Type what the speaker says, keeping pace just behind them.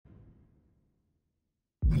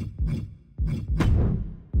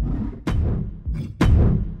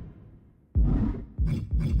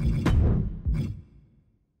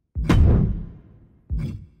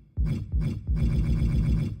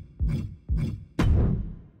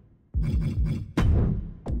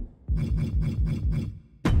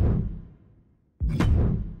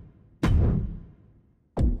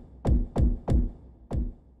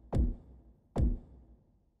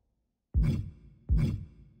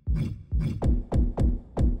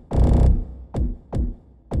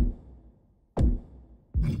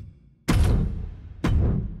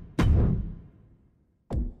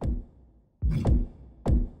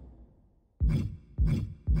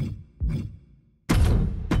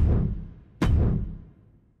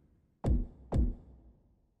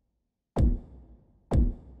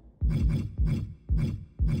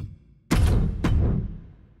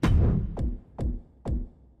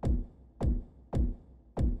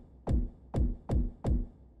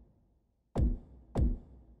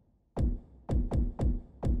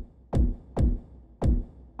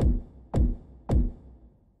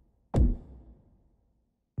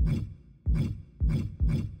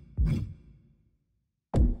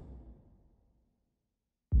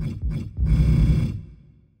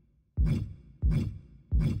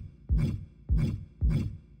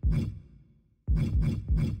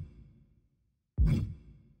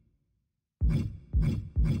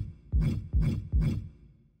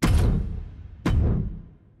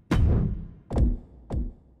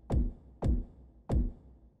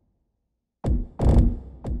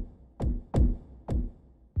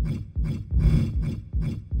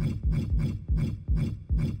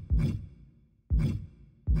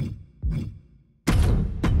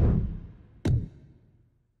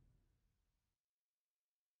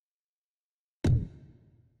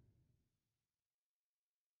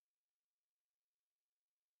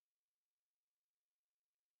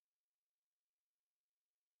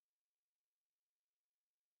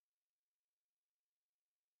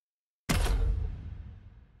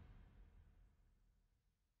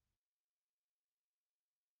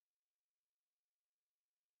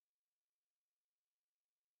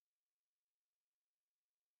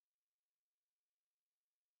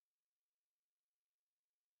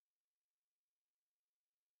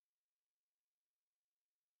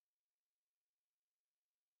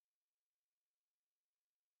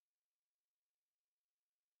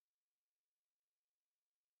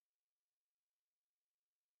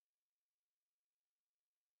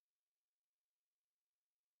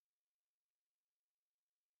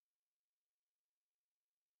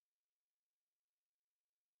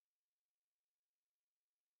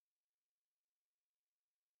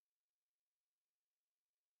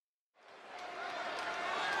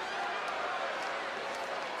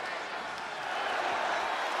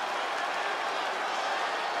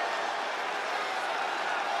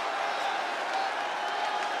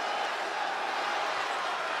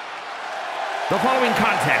The following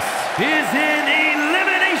contest is an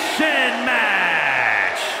elimination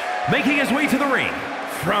match. Making his way to the ring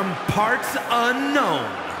from parts unknown,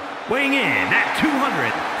 weighing in at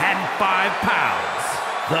 205 pounds,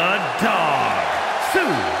 the dog,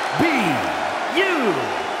 Scooby-Doo.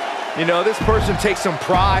 You know, this person takes some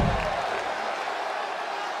pride.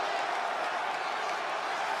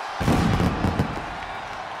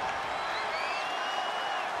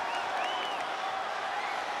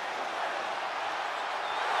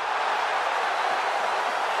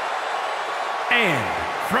 And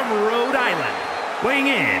from Rhode Island, weighing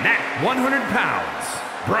in at 100 pounds,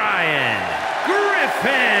 Brian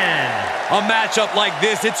Griffin. A matchup like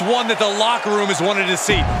this, it's one that the locker room has wanted to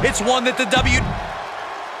see. It's one that the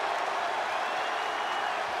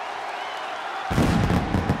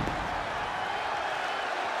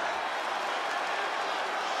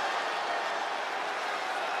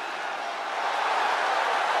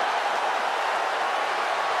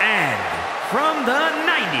And from the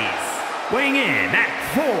 90s, weighing in at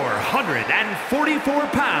 444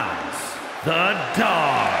 pounds, the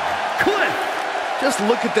dog, Clifford. Just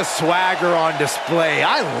look at the swagger on display.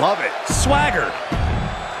 I love it. Swagger.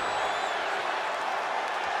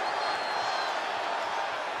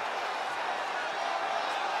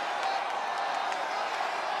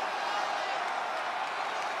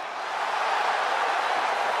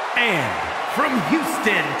 And from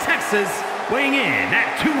Houston, Texas, weighing in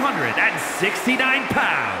at 269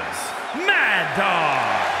 pounds, Mad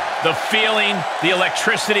Dog. The feeling, the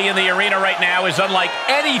electricity in the arena right now is unlike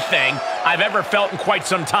anything I've ever felt in quite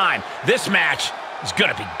some time. This match is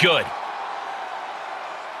gonna be good.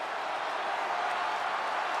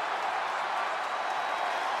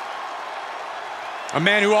 A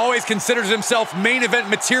man who always considers himself main event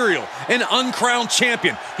material, an uncrowned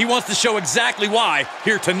champion. He wants to show exactly why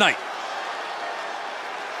here tonight.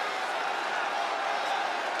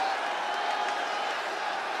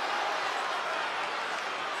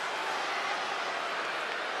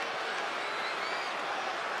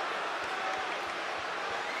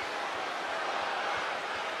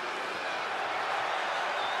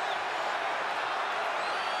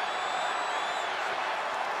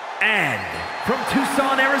 And from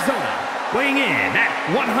Tucson, Arizona, weighing in at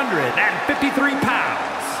 153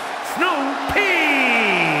 pounds, Snoopy!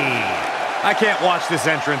 I can't watch this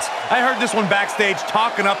entrance. I heard this one backstage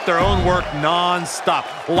talking up their own work non-stop.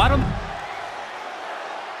 Well, I don't...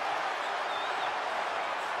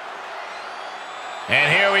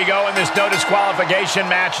 And here we go in this no disqualification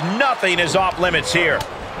match. Nothing is off limits here.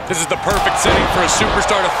 This is the perfect setting for a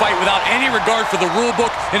superstar to fight without any regard for the rule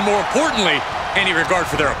book, and more importantly, any regard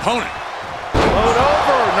for their opponent. Load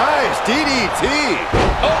over, nice, DDT.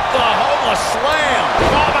 Oklahoma slam.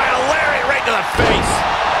 Oh, by a lariat right to the face.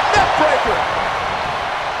 Neckbreaker.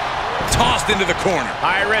 Tossed into the corner.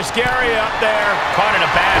 High risk area up there. Caught in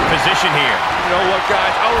a bad position here. You know what,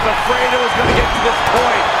 guys? I was afraid it was going to get to this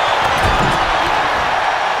point.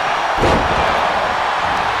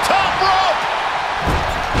 Top rope.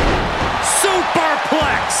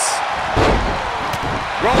 Superplex.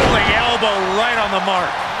 Rolling elbow right on the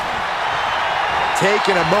mark.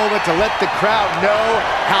 Taking a moment to let the crowd know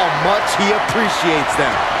how much he appreciates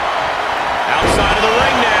them. Outside of the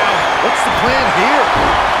ring now. What's the plan here?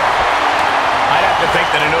 I'd have to think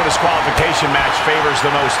that a no disqualification match favors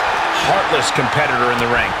the most heartless competitor in the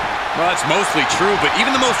ring. Well, that's mostly true, but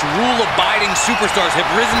even the most rule-abiding superstars have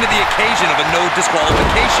risen to the occasion of a no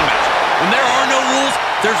disqualification match. When there are no rules,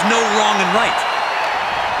 there's no wrong and right.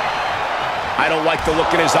 I don't like the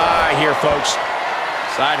look in his eye here, folks.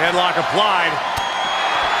 Side headlock applied.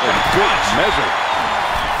 Good measure.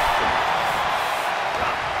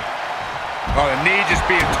 Oh, the knee just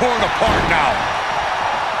being torn apart now.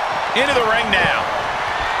 Into the ring now.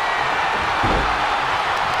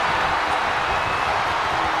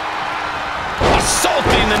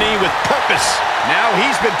 Assaulting the knee with purpose. Now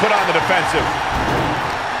he's been put on the defensive.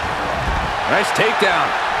 Nice takedown.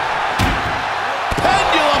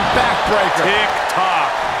 Pendulum backbreaker.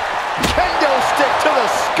 Tick-tock. Kendo stick to the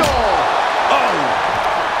skull. Oh!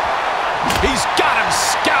 He's got him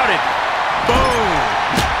scouted. Boom.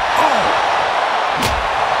 Oh.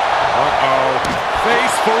 Uh-oh.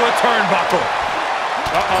 Face full of turnbuckle.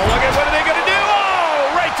 Uh-oh, look at what are they going to do?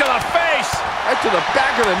 Oh, right to the face. Right to the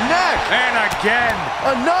back of the neck. And again.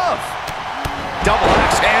 Enough. Double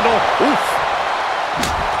axe handle. Oof.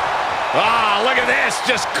 Ah, look at this.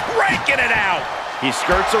 Just cranking it out. He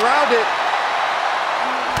skirts around it.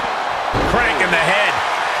 Cranking the head.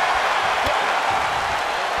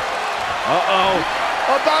 Uh-oh.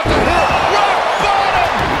 About to hit. Rock bottom.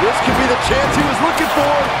 This could be the chance he was looking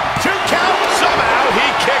for. 2 count. Somehow he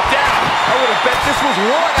kicked out. I would have bet this was 1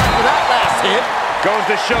 after that last hit. Goes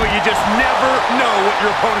to show you just never know what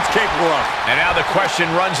your opponent's capable of. And now the question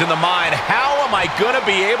runs in the mind, how am I going to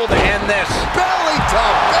be able to end this? Belly to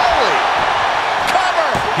belly. Cover.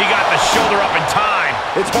 He got the shoulder up in time.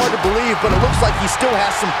 It's hard to believe, but it looks like he still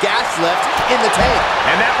has some gas left in the tank.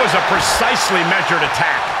 And that was a precisely measured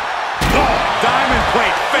attack. Oh, diamond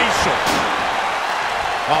plate facial.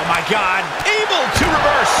 Oh, my God. Able to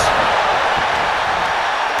reverse.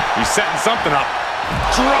 He's setting something up.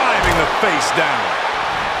 Driving the face down.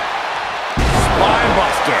 Spine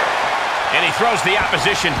buster. And he throws the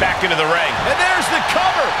opposition back into the ring. And there's the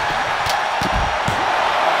cover.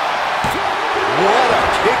 What a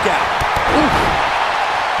kick out. Oof.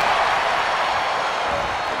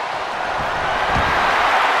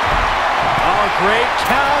 Oh, great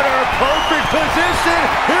counter. Perfect position.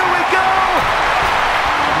 Here we go.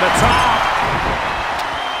 From the top.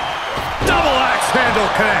 Double axe handle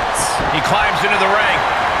connects. He climbs into the ring.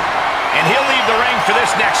 And he'll leave the ring for this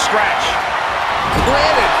next scratch.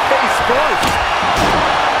 Planted face first.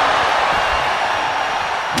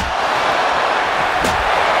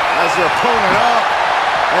 Has their opponent up.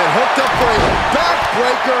 And hooked up for a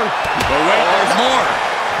backbreaker. But wait, there's more.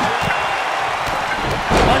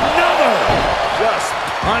 Another. Just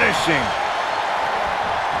punishing.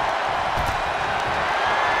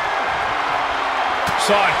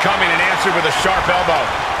 Saw it coming and answered with a sharp elbow.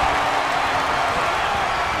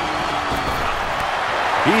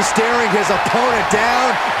 He's staring his opponent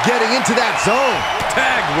down, getting into that zone.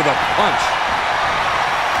 Tagged with a punch.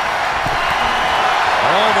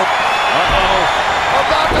 Uh-oh.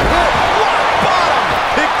 About to hit. Rock bottom.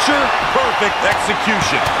 Picture perfect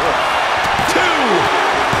execution. 2.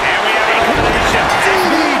 And we have a collision.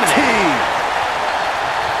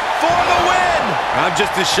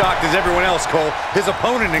 just as shocked as everyone else, Cole, his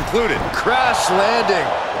opponent included. Crash landing.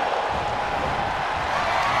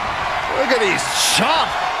 Look at these chops.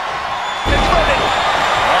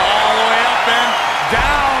 All the way up and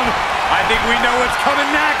down. I think we know what's coming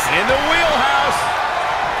next. In the wheelhouse.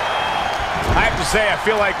 I have to say, I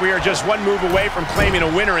feel like we are just one move away from claiming a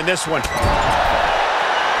winner in this one.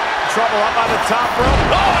 Trouble up on the top rope.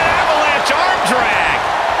 Oh, an avalanche arm drag.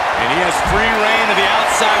 And he has free reign to the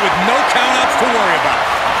outside with no countouts to worry about.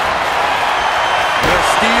 The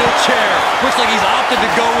steel chair. Looks like he's opted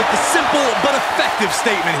to go with the simple but effective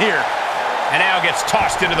statement here. And now gets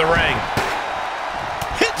tossed into the ring.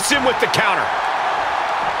 Hits him with the counter.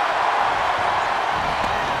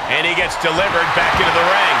 And he gets delivered back into the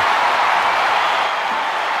ring.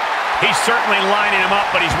 He's certainly lining him up,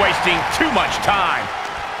 but he's wasting too much time.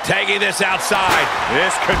 Tagging this outside.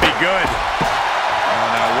 This could be good. Oh,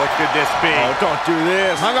 no, what could this be? Oh, don't do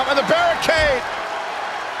this. Hung up on the barricade.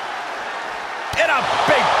 And a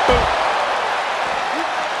big boot.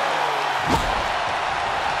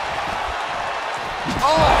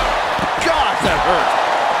 Oh, God, that hurt.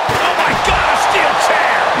 Oh, my God, a steel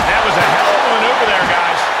chair. That was a hell of a maneuver there,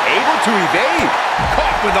 guys. Able to evade.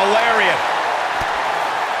 Caught with a lariat.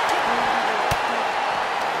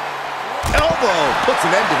 Elbow puts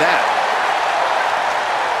an end to that.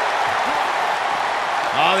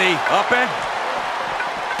 Ollie up and.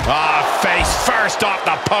 Face first off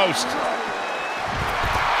the post.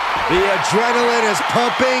 The adrenaline is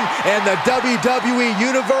pumping, and the WWE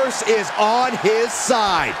Universe is on his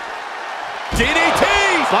side. DDT!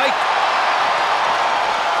 Fight.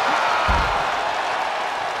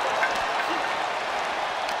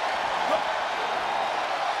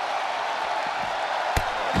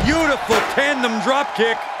 Beautiful tandem drop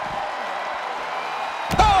kick.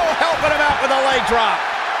 Oh, helping him out with a leg drop.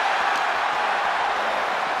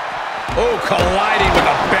 Oh, colliding with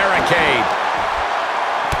a barricade.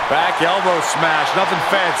 Back elbow smash, nothing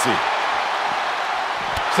fancy.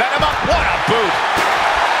 Set him up. What a boot.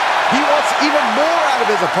 He wants even more out of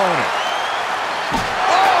his opponent.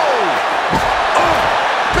 Oh! Oh!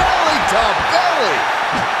 Belly to belly!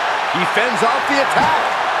 He fends off the attack.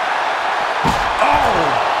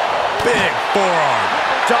 Oh! Big forearm.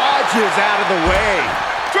 Dodges out of the way.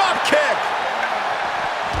 Drop kick.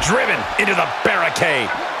 Driven into the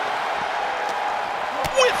barricade.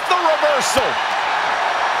 With the reversal.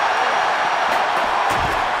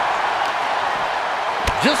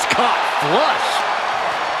 Just caught flush.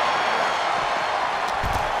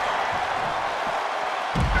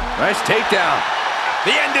 Nice takedown.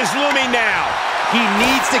 The end is looming now. He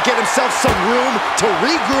needs to get himself some room to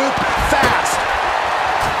regroup fast.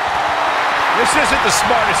 This isn't the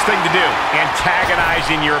smartest thing to do.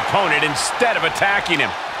 Antagonizing your opponent instead of attacking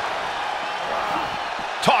him.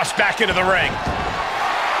 Tossed back into the ring.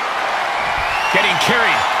 Getting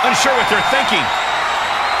carried. Unsure what they're thinking.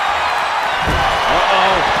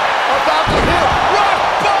 Uh-oh. About to hit. Rock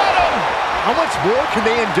bottom. How much more can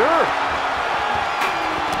they endure?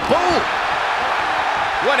 Boom.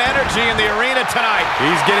 What energy in the arena tonight.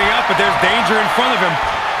 He's getting up, but there's danger in front of him.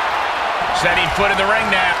 Setting foot in the ring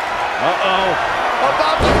now. Uh-oh.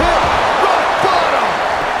 About to hit. Rock bottom.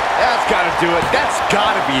 That's got to do it. That's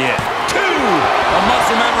got to be it. 2. The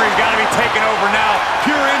muscle memory's got to be taken over now.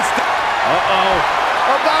 Pure instinct. Uh-oh.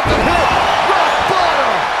 About to hit. Rock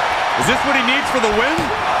bottom. Is this what he needs for the win?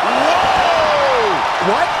 Whoa!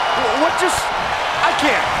 What? What just... I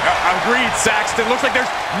can't. Agreed, Saxton. Looks like there's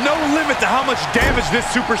no limit to how much damage this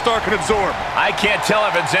superstar can absorb. I can't tell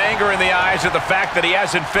if it's anger in the eyes at the fact that he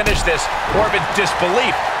hasn't finished this, or if it's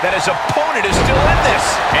disbelief that his opponent is still in this.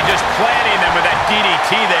 And just planting them with that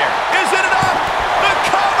DDT there. Is it enough? The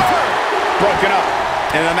cover! Broken up,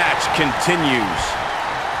 and the match continues.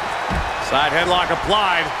 Side headlock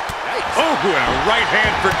applied. Oh, and a right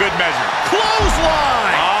hand for good measure.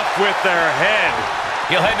 Clothesline! Off with their head.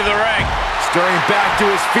 He'll head to the ring. Stirring back to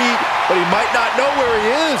his feet, but he might not know where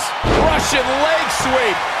he is. Russian leg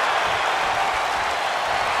sweep.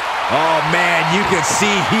 Oh, man, you can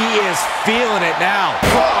see he is feeling it now.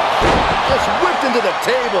 Just whipped into the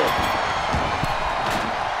table.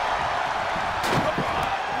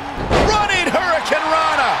 Running Hurricane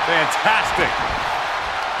Rana. Fantastic.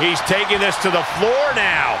 He's taking this to the floor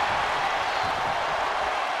now.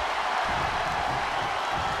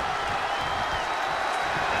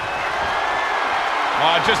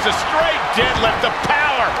 Oh, just a straight deadlift of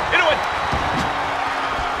power into it.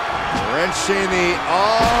 Wrenching the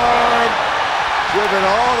arm. Driven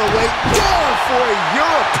all the way down for a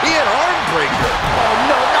European arm breaker. Oh,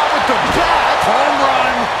 no, not with the back. Home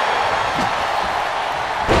run.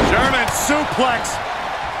 German suplex.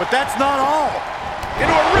 But that's not all.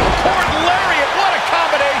 into a ripcord lariat. What a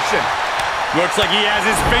combination. Looks like he has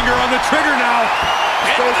his finger on the trigger now.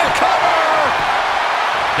 Into the cover.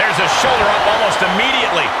 There's a shoulder up almost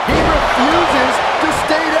immediately. He refuses to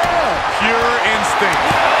stay down. Pure instinct.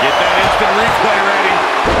 Get that instant replay ready.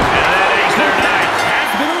 And that ends their night.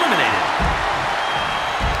 Has been eliminated.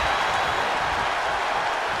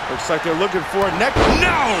 Looks like they're looking for a neck.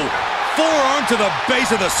 No! Forearm to the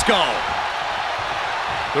base of the skull.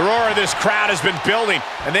 The roar of this crowd has been building,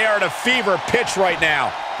 and they are at a fever pitch right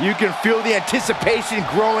now. You can feel the anticipation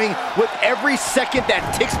growing with every second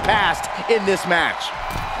that ticks past in this match.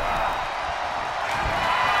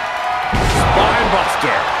 Spine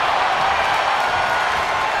buster.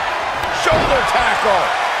 Shoulder tackle.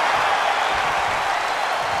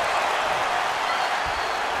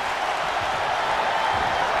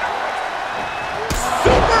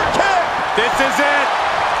 Super kick. This is it.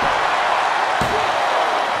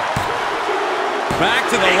 Back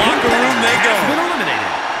to the locker room they go. Has been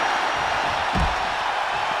eliminated.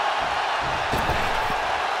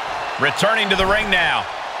 Returning to the ring now.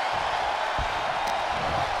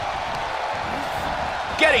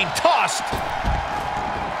 Getting tossed.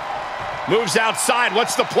 Moves outside.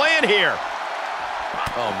 What's the plan here?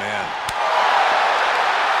 Oh, man.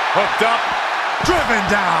 Hooked up. Driven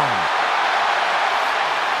down.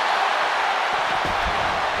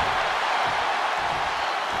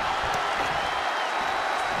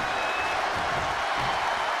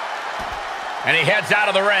 And he heads out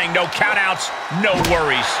of the ring. No countouts, no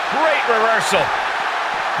worries. Great reversal.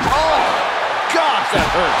 Oh, gosh, that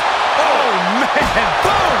hurt. Oh, man.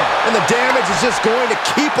 Boom! And the damage is just going to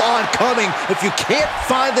keep on coming if you can't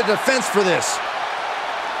find the defense for this.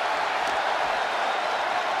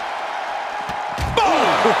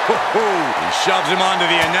 Boom! He shoves him onto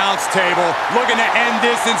the announce table, looking to end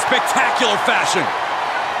this in spectacular fashion.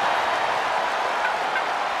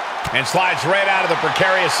 And slides right out of the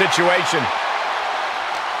precarious situation.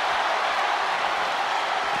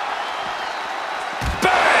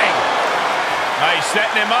 He's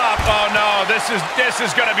setting him up. Oh, no, this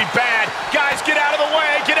is going to be bad. Guys, get out of the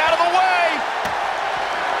way. Get out of the way.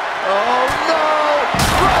 Oh, no.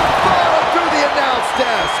 Rock bottom through the announce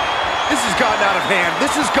desk. This has gotten out of hand.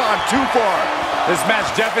 This has gone too far. This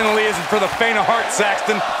match definitely isn't for the faint of heart,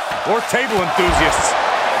 Saxton, or table enthusiasts.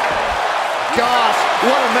 Gosh,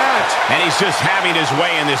 what a match. And he's just having his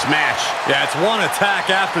way in this match. Yeah, it's one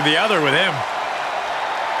attack after the other with him.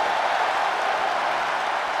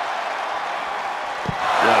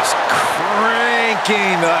 Just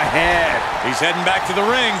cranking ahead. He's heading back to the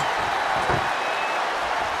ring.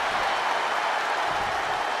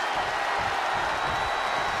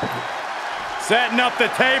 Setting up the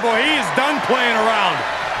table. He is done playing around.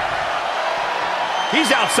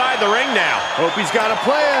 He's outside the ring now. Hope he's got a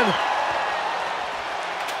plan.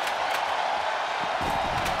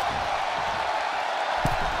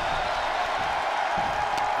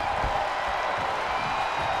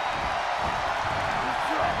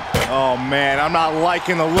 Oh, man, I'm not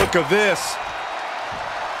liking the look of this.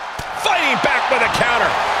 Fighting back with a counter.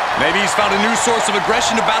 Maybe he's found a new source of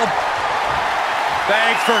aggression to battle.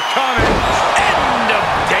 Thanks for coming. End of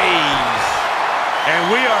days.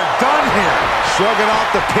 And we are done here. Shrugging off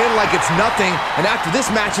the pin like it's nothing, and after this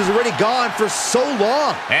match is already gone for so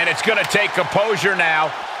long. And it's going to take composure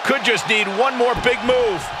now. Could just need one more big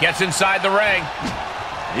move. Gets inside the ring.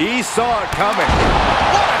 He saw it coming.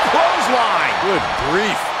 What a clothesline. Good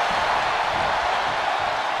grief.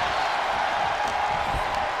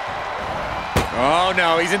 Oh,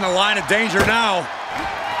 no, he's in the line of danger now.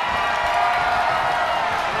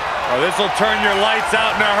 Oh, this will turn your lights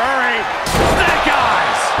out in a hurry. Snake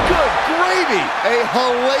eyes! Good gravy! A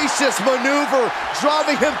hellacious maneuver,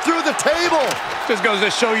 driving him through the table. Just goes to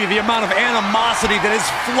show you the amount of animosity that has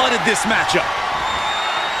flooded this matchup.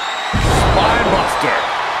 Spine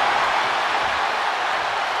buster.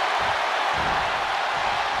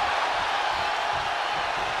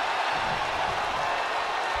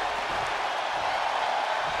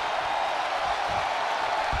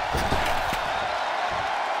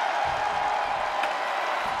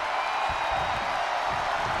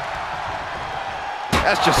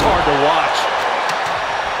 That's just hard to watch.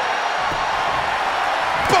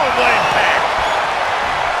 Boom, what impact.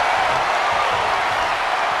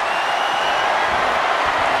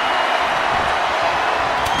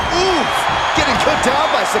 Oof! Getting cut down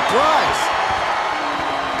by surprise.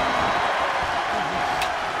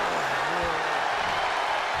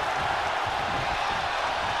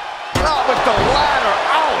 Not with the ladder.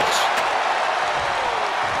 Ouch!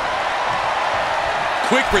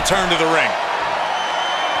 Quick return to the ring.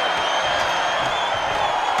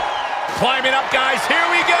 climbing up, guys. Here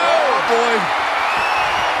we go. Oh, boy.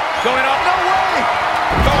 Going up. No way.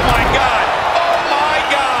 Oh, my God. Oh, my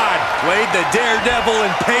God. Played the daredevil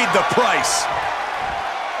and paid the price.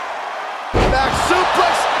 Back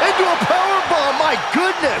suplex into a powerbomb. My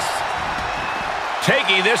goodness.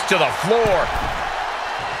 Taking this to the floor.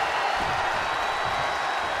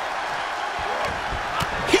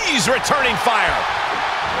 He's returning fire.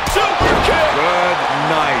 Super kick. Good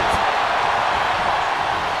night.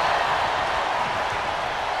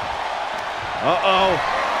 Uh-oh.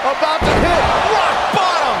 About to hit. Rock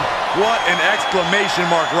bottom. What an exclamation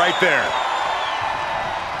mark right there.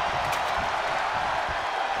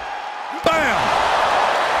 Bam!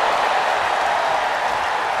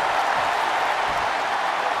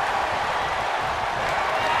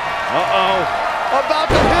 Uh-oh.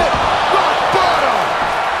 About to hit. Rock bottom.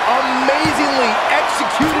 Amazingly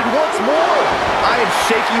executed once more. I am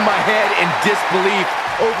shaking my head in disbelief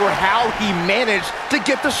over how he managed to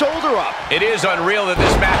get the shoulder up. It is unreal that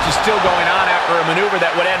this match is still going on after a maneuver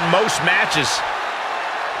that would end most matches.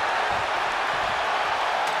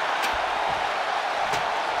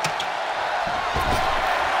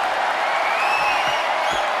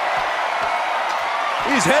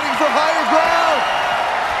 He's heading for higher ground.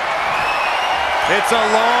 It's a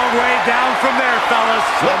long way down from there, fellas.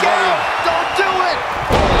 Look out! Don't do it!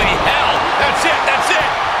 Holy hell! That's it! That's it!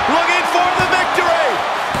 Looking for the victory!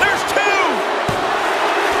 There's two!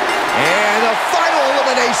 And a final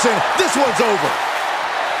elimination. This one's over.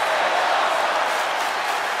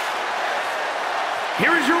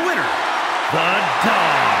 Here is your winner, the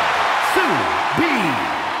Dog,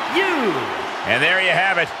 Scooby-Doo. And there you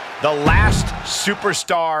have it, the last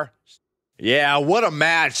superstar. Yeah, what a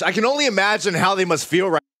match. I can only imagine how they must feel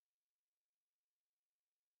right